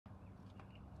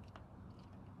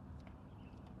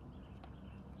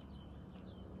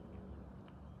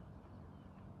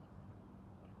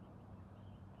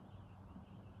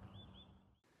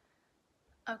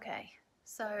Okay,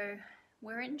 so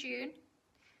we're in June.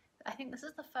 I think this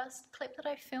is the first clip that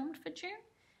I filmed for June,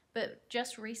 but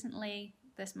just recently,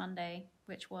 this Monday,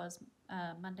 which was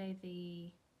Monday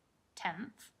the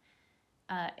 10th,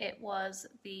 it was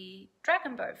the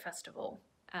Dragon Boat Festival.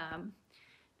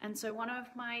 And so one of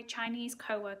my Chinese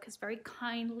co-workers very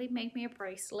kindly made me a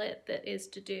bracelet that is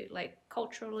to do, like,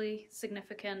 culturally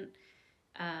significant.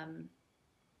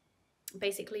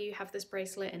 Basically, you have this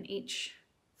bracelet and each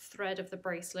thread of the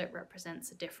bracelet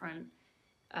represents a different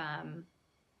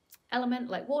element,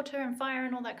 like water and fire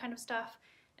and all that kind of stuff.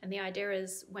 And the idea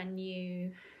is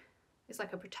it's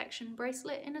like a protection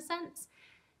bracelet in a sense.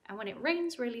 And when it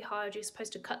rains really hard, you're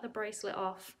supposed to cut the bracelet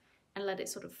off and let it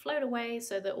sort of float away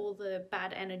so that all the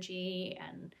bad energy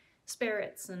and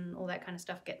spirits and all that kind of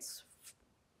stuff gets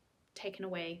taken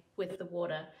away with the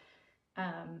water.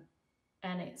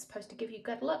 And it's supposed to give you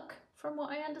good luck, from what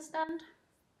I understand.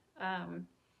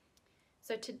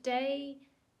 So today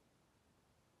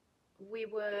we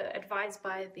were advised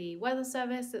by the weather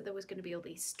service that there was going to be all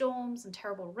these storms and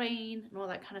terrible rain and all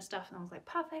that kind of stuff, and I was like,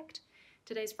 perfect.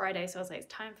 Today's Friday, so I was like,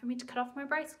 it's time for me to cut off my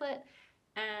bracelet.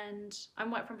 And I'm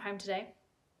work from home today.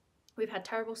 We've had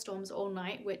terrible storms all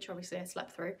night, which obviously I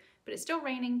slept through, but it's still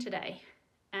raining today.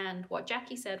 And what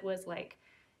Jackie said was, like,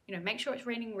 you know, make sure it's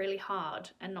raining really hard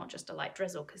and not just a light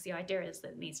drizzle, because the idea is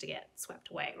that it needs to get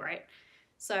swept away, right?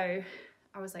 So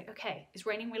I was like, okay, it's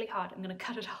raining really hard, I'm gonna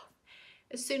cut it off.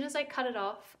 As soon as I cut it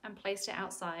off and placed it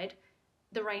outside,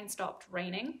 the rain stopped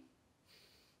raining.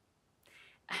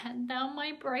 And now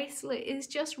my bracelet is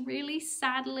just really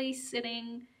sadly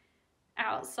sitting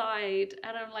outside,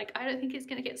 and I'm like, I don't think it's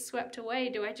gonna get swept away.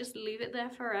 Do I just leave it there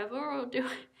forever, or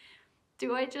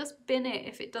do I just bin it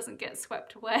if it doesn't get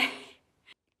swept away?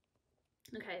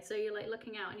 Okay, so you're like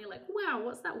looking out and you're like, wow,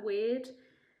 what's that weird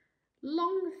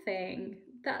long thing?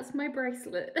 That's my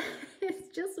bracelet.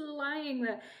 It's just lying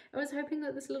there. I was hoping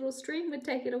that this little stream would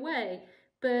take it away,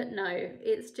 but no,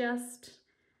 it's just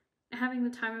having the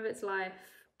time of its life,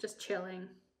 just chilling,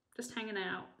 just hanging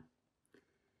out.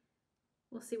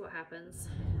 We'll see what happens.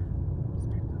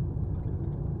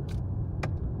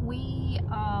 We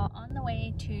are on the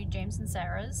way to James and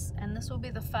Sarah's, and this will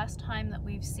be the first time that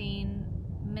we've seen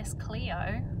Miss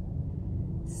Cleo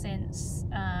since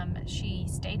she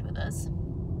stayed with us.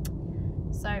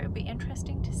 So it'll be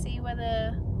interesting to see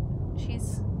whether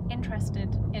she's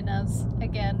interested in us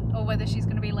again, or whether she's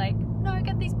going to be like, no,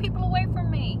 get these people away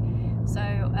from me. So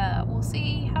we'll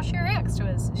see how she reacts to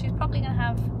us. She's probably going to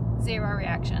have zero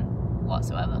reaction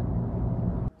whatsoever.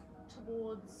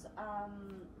 Towards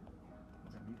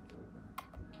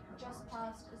just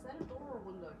past, is that a door or a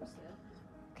window just there?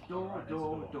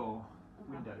 Door.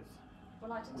 Windows.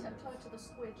 Well, I like to tiptoe to the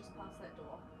square just past that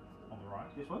door. On the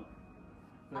right. This one?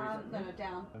 No,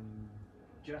 down.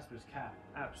 Jasper's cat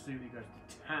absolutely goes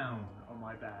to town on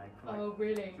my bag for like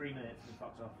really? 3 minutes and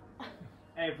fucks off.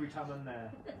 Every time I'm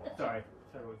there. Sorry,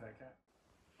 what was that, cat?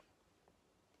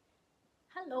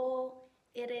 Hello,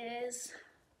 it is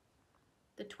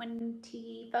the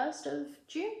 21st of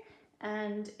June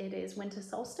and it is winter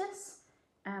solstice,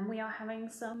 and we are having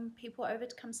some people over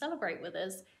to come celebrate with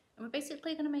us, and we're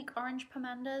basically going to make orange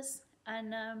pomandas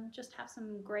and just have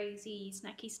some grazy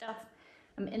snacky stuff.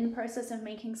 I'm in the process of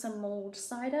making some mulled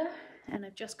cider, and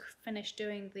I've just finished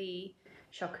doing the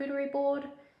charcuterie board.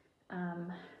 I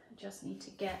just need to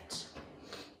get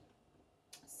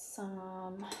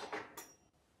some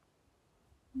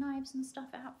knives and stuff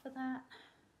out for that.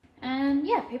 And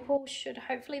yeah, people should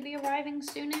hopefully be arriving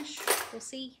soonish. We'll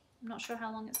see. I'm not sure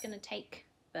how long it's going to take,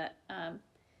 but I'm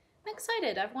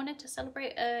excited. I've wanted to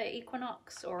celebrate an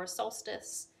equinox or a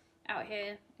solstice out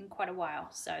here in quite a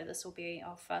while, so this will be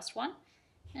our first one,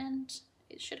 and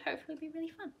it should hopefully be really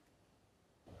fun.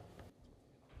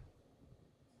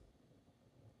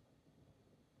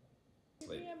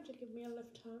 Would you be able to give me a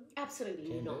lift home? Absolutely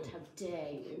Can not. do. How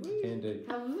dare you? Can do.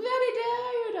 How very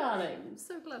dare you, darling? I'm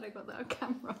so glad I got that on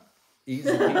camera. Easy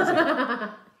peasy.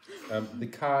 The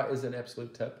car is an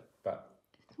absolute tip, but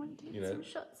I want to You get know, some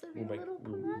shots of we'll your make- little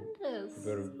we'll- pomandas.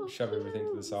 we'll So shove everything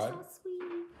to the cute, side. So sweet.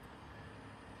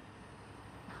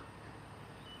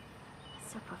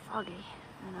 Super foggy.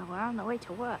 I know, we're on the way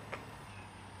to work.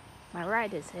 My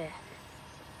ride is here.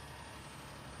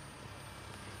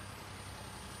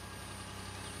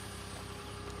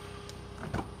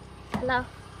 Hello.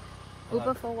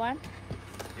 Uber for one?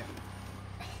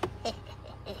 Yeah.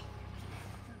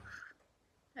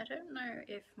 I don't know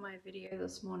if my video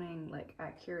this morning like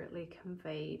accurately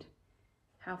conveyed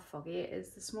how foggy it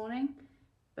is this morning,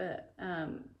 but I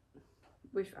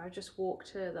just walked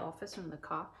to the office from the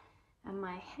car and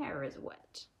my hair is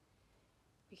wet.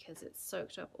 because it's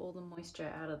soaked up all the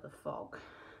moisture out of the fog.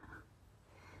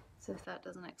 So if that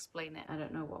doesn't explain it, I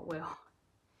don't know what will.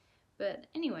 But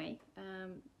anyway,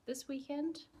 this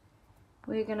weekend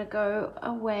we're gonna go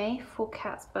away for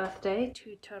Kat's birthday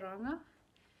to Tauranga.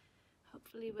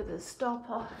 Hopefully with a stop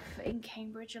off in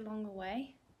Cambridge along the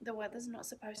way. The weather's not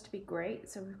supposed to be great,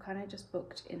 so we've kind of just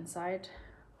booked inside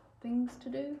things to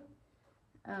do.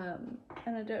 And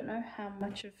I don't know how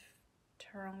much of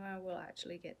Tauranga we'll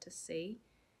actually get to see.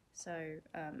 So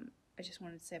I just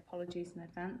wanted to say apologies in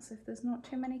advance if there's not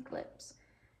too many clips.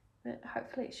 But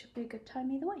hopefully it should be a good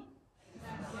time either way.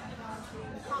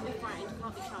 Can't be frightened,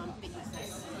 can't be charmed, but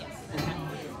useless. Yes. Okay.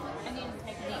 And you didn't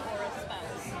take the aura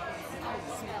spells. Oh,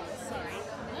 spells, sorry.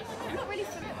 No, I'm not really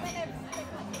familiar with it.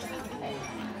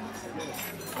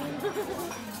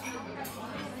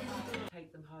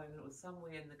 Take them home, and it was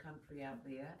somewhere in the country out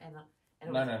there, and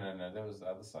it No, was that was the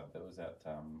other side. That was at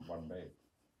 1B.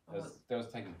 Oh, That was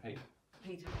taking Pete.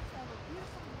 Peter.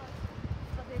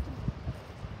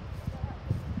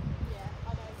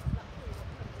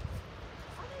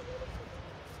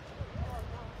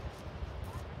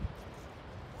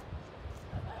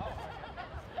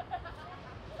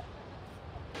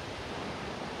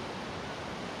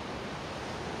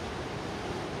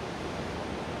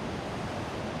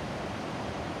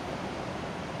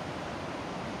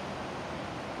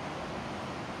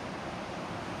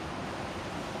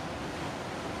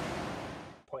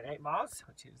 miles,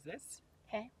 which is this.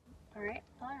 Okay, alright,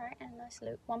 and nice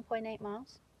loop. 1.8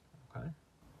 miles. Okay.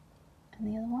 And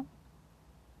the other one?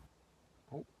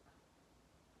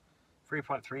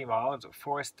 3.3 miles of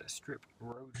forest strip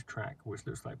road track, which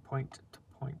looks like point to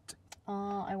point.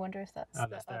 Oh, I wonder if that's Oh, the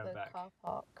that's there and other back. car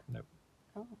park. Nope.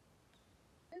 Oh.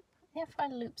 Loop. Yeah, I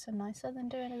find loops are nicer than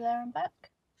doing it there and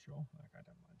back. Sure, like, I don't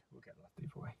mind. We'll get lost either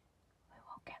way. We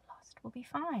won't get lost. We'll be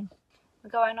fine. We're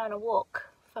going on a walk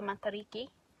for Matariki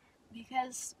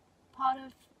because part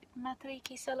of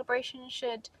Matariki celebration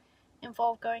should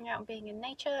involve going out and being in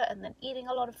nature and then eating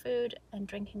a lot of food and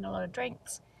drinking a lot of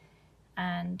drinks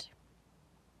and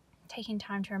taking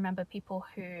time to remember people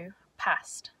who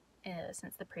passed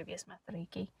since the previous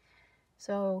Matariki.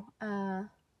 So, yeah,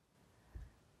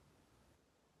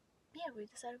 we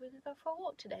decided we could go for a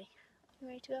walk today. You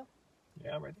ready to go?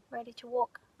 Yeah, I'm ready. Ready to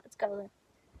walk? Let's go then.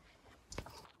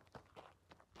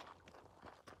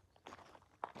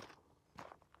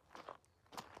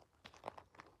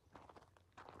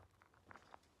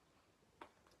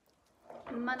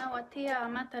 Manawatia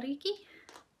Matariki.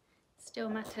 Still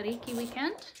Matariki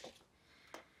weekend.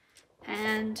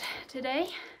 And today,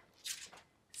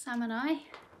 Sam and I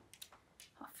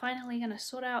are finally going to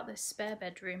sort out this spare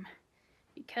bedroom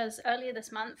because earlier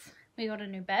this month we got a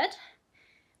new bed,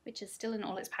 which is still in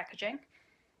all its packaging.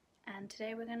 And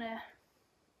today we're going to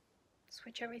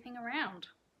switch everything around.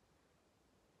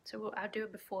 So I'll do a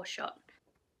before shot.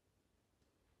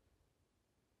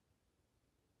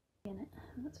 In it,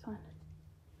 that's fine.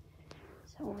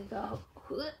 So we go,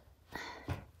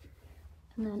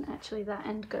 and then actually that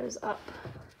end goes up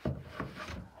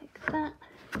like that.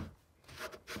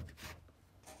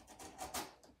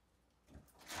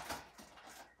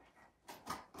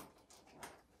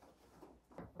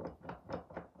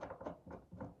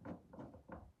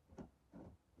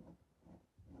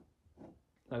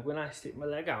 Like when I stick my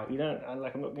leg out, you don't, I'm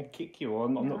not going to kick you, or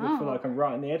I'm not going to feel No. like I'm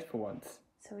right on the edge for once.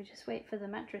 So we just wait for the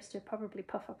mattress to probably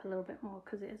puff up a little bit more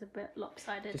because it is a bit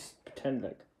lopsided. Just pretend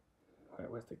like, right,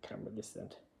 where's the camera this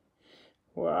end?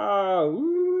 Wow!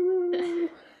 Ooh.